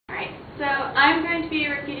So I'm going to be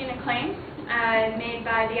refuting a claim made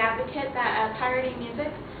by the advocate that pirating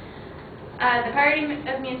music, the pirating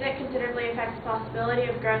of music considerably affects the possibility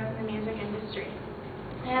of growth in the music industry.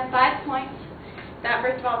 I have 5 points that,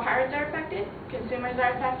 first of all, pirates are affected, consumers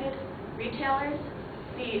are affected, retailers,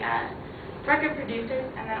 the record producers,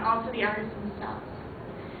 and then also the artists themselves.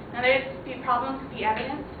 Now there's the problems with the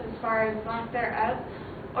evidence as far as lack thereof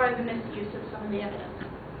or the misuse of some of the evidence.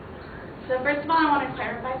 So first of all, I want to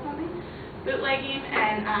clarify something. Bootlegging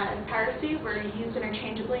and piracy were used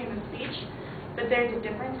interchangeably in the speech, but there's a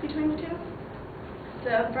difference between the two.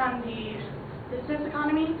 So from the business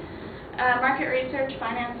economy, market research,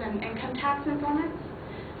 finance, and income tax informants,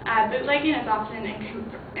 bootlegging is often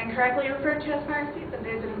incorrectly referred to as piracy, but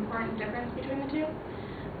there's an important difference between the two.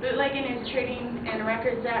 Bootlegging is trading in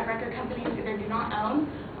records that record companies either do not own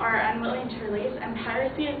or are unwilling to release, and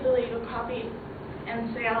piracy is the legal copy and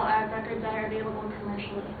sale of records that are available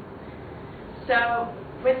commercially. So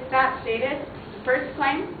with that stated, the first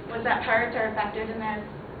claim was that pirates are affected, and that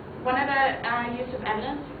one of the use of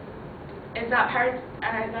evidence is that pirates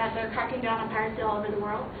that they're cracking down on piracy all over the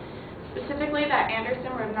world. Specifically, that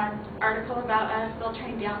Anderson wrote an article about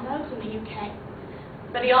filtering downloads in the UK.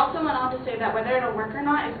 But he also went on to say that whether it'll work or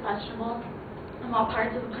not is questionable, and while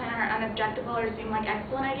parts of the plan are unobjectable or seem like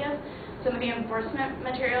excellent ideas, some of the enforcement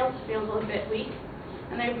materials feels a little bit weak.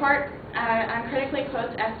 And the report uncritically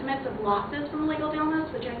quotes estimates of losses from illegal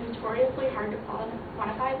downloads, which are notoriously hard to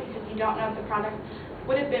quantify because you don't know if the product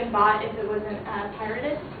would have been bought if it wasn't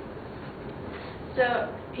pirated.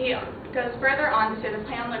 So he goes further on to say the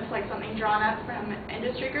plan looks like something drawn up from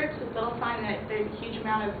industry groups, so they'll find that there's a huge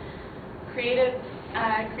amount of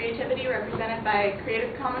creativity represented by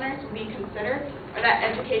creative commoners will be considered, or that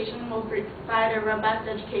education will provide a robust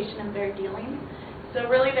education of their dealings.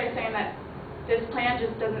 So really they're saying that this plan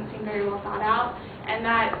just doesn't seem very well thought out, and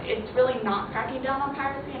that it's really not cracking down on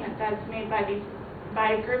piracy, and that it's made by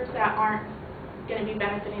groups that aren't going to be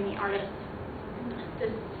benefiting the artists.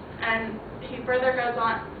 And he further goes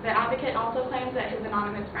on, the advocate also claims that his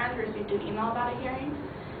anonymous friend received an email about a hearing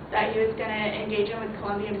that he was going to engage in with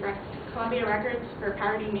Columbia Records for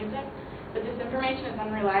pirating music, but this information is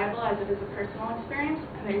unreliable as it is a personal experience,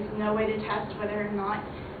 and there's no way to test whether or not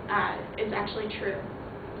it's actually true.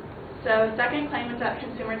 So the second claim is that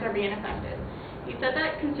consumers are being affected. He said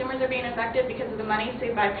that consumers are being affected because of the money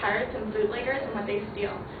saved by pirates and bootleggers and what they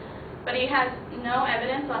steal. But he has no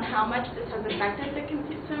evidence on how much this has affected the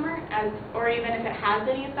consumer, or even if it has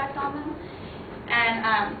any effect on them.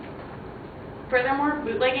 And furthermore,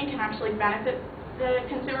 bootlegging can actually benefit the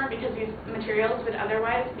consumer because these materials would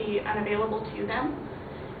otherwise be unavailable to them.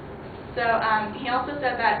 So he also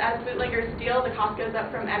said that as bootleggers steal, the cost goes up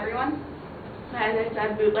from everyone. As I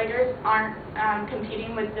said, bootleggers aren't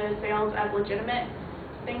competing with the sales of legitimate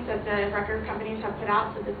things that the record companies have put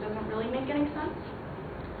out, so this doesn't really make any sense.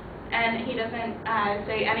 And he doesn't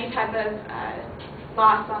say any type of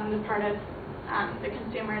loss on the part of the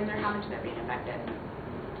consumers or how much they're being affected.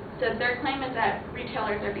 So the third claim is that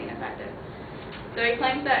retailers are being affected. So he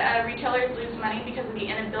claims that retailers lose money because of the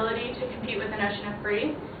inability to compete with the notion of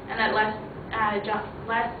free, and that less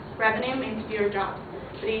revenue means fewer jobs.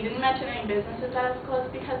 But he didn't mention any businesses that have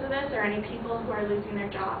closed because of this, or any people who are losing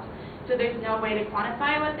their jobs. So there's no way to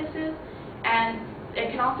quantify what this is, and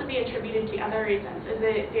it can also be attributed to other reasons. Is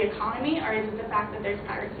it the economy, or is it the fact that there's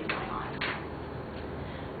piracy going on?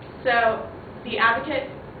 So the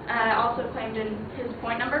advocate also claimed in his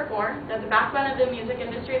point number 4 that the backbone of the music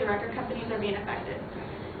industry, the record companies, are being affected.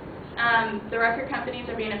 The record companies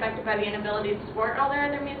are being affected by the inability to support all their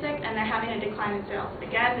other music, and they're having a decline in sales.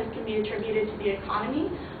 Again, this can be attributed to the economy,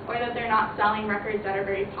 or that they're not selling records that are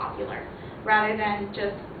very popular, rather than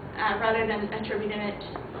attributing it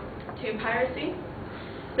to piracy.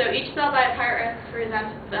 So each sale by a pirate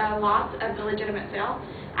represents the loss of the legitimate sale.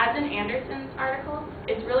 As in Anderson's article,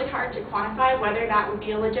 it's really hard to quantify whether that would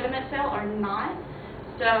be a legitimate sale or not.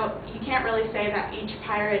 So you can't really say that each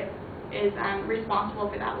pirate is responsible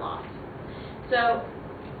for that loss. So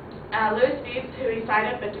Louis Phelps, who he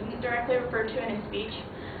cited but didn't directly refer to in his speech,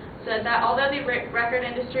 said that although the record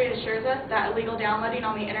industry assures us that illegal downloading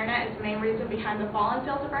on the internet is the main reason behind the fall in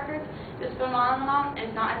sales of records, this phenomenon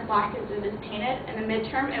is not as black as it is painted. In the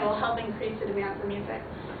midterm, it will help increase the demand for music.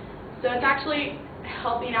 So it's actually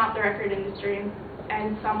helping out the record industry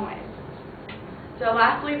in some ways. So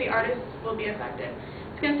lastly, the artists will be affected.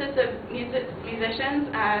 Consists of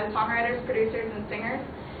musicians, songwriters, producers, and singers.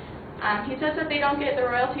 He says that they don't get the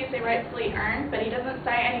royalties they rightfully earn, but he doesn't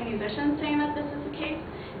cite any musicians saying that this is the case,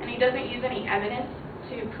 and he doesn't use any evidence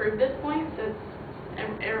to prove this point, so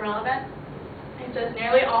it's irrelevant. He says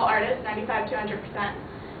nearly all artists, 95 to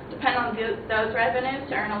 100%, depend on those revenues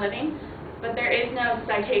to earn a living, but there is no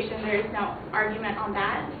citation, there is no argument on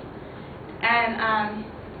that. And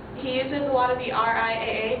he uses a lot of the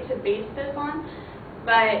RIAA to base this on,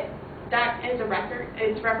 but that is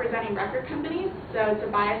it's representing record companies, so it's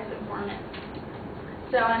a biased informant.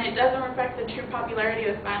 So, and it doesn't reflect the true popularity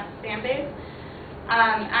of the fan base.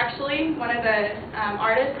 Actually, one of the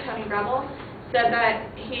artists, Tony Rebel, said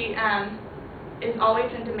that he is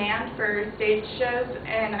always in demand for stage shows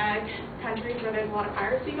in countries where there's a lot of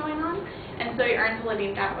piracy going on, and so he earns a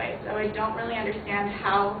living that way. So I don't really understand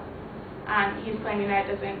how he's claiming that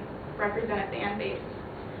it doesn't represent a fan base.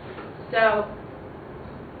 So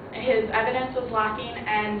his evidence was lacking,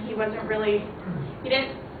 and he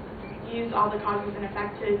didn't use all the causes and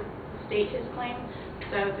effects to state his claim,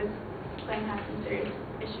 so this claim has some serious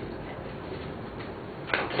issues with it.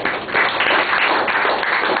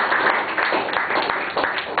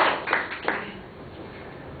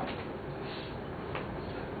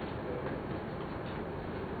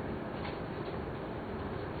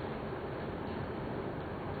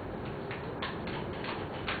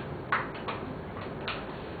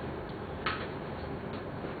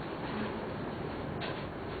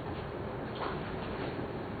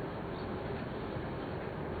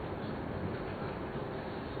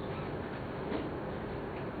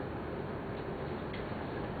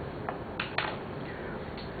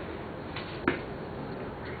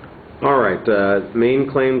 All right, main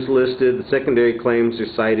claims listed, the secondary claims are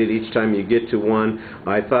cited each time you get to one.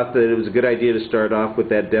 I thought that it was a good idea to start off with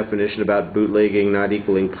that definition about bootlegging not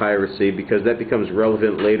equaling piracy, because that becomes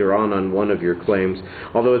relevant later on one of your claims,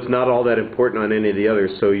 although it's not all that important on any of the others,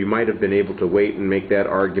 so you might have been able to wait and make that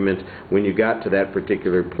argument when you got to that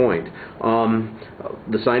particular point.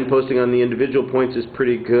 The signposting on the individual points is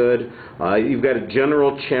pretty good. You've got a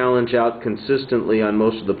general challenge out consistently on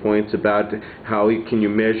most of the points about how can you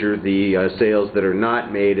measure the sales that are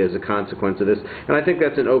not made as a consequence of this, and I think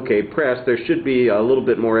that's an okay press. There should be a little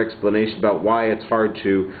bit more explanation about why it's hard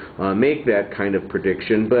to make that kind of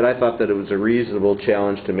prediction, but I thought that it was a reasonable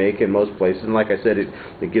challenge to make in most places, and like I said,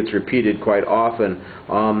 it gets repeated quite often.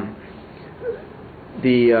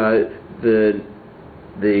 The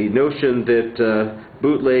notion that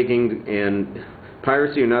bootlegging and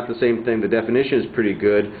piracy are not the same thing, the definition is pretty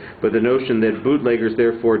good, but the notion that bootleggers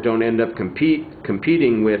therefore don't end up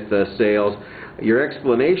competing with sales, your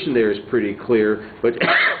explanation there is pretty clear, but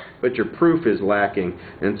but your proof is lacking.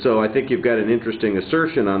 And so I think you've got an interesting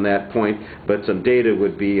assertion on that point, but some data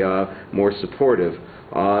would be more supportive.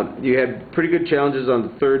 You had pretty good challenges on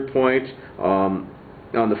the third point. On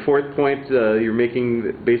the fourth point, you're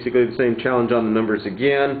making basically the same challenge on the numbers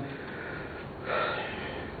again.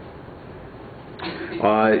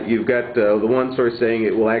 You've got the one source saying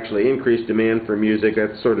it will actually increase demand for music.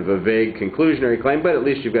 That's sort of a vague conclusionary claim, but at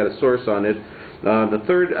least you've got a source on it. On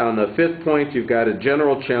the fifth point, you've got a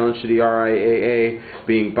general challenge to the RIAA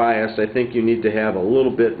being biased. I think you need to have a little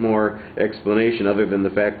bit more explanation other than the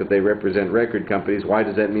fact that they represent record companies. Why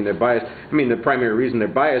does that mean they're biased? I mean, the primary reason they're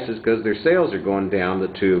biased is because their sales are going down the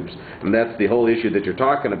tubes, and that's the whole issue that you're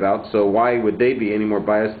talking about. So why would they be any more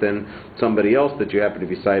biased than somebody else that you happen to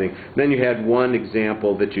be citing? Then you had one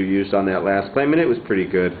example that you used on that last claim, and it was pretty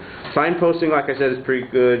good. Signposting, like I said, is pretty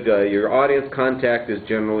good. Your audience contact is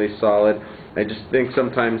generally solid. I just think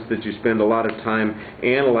sometimes that you spend a lot of time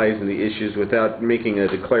analyzing the issues without making a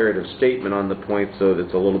declarative statement on the point, so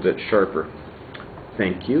that's a little bit sharper.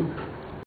 Thank you.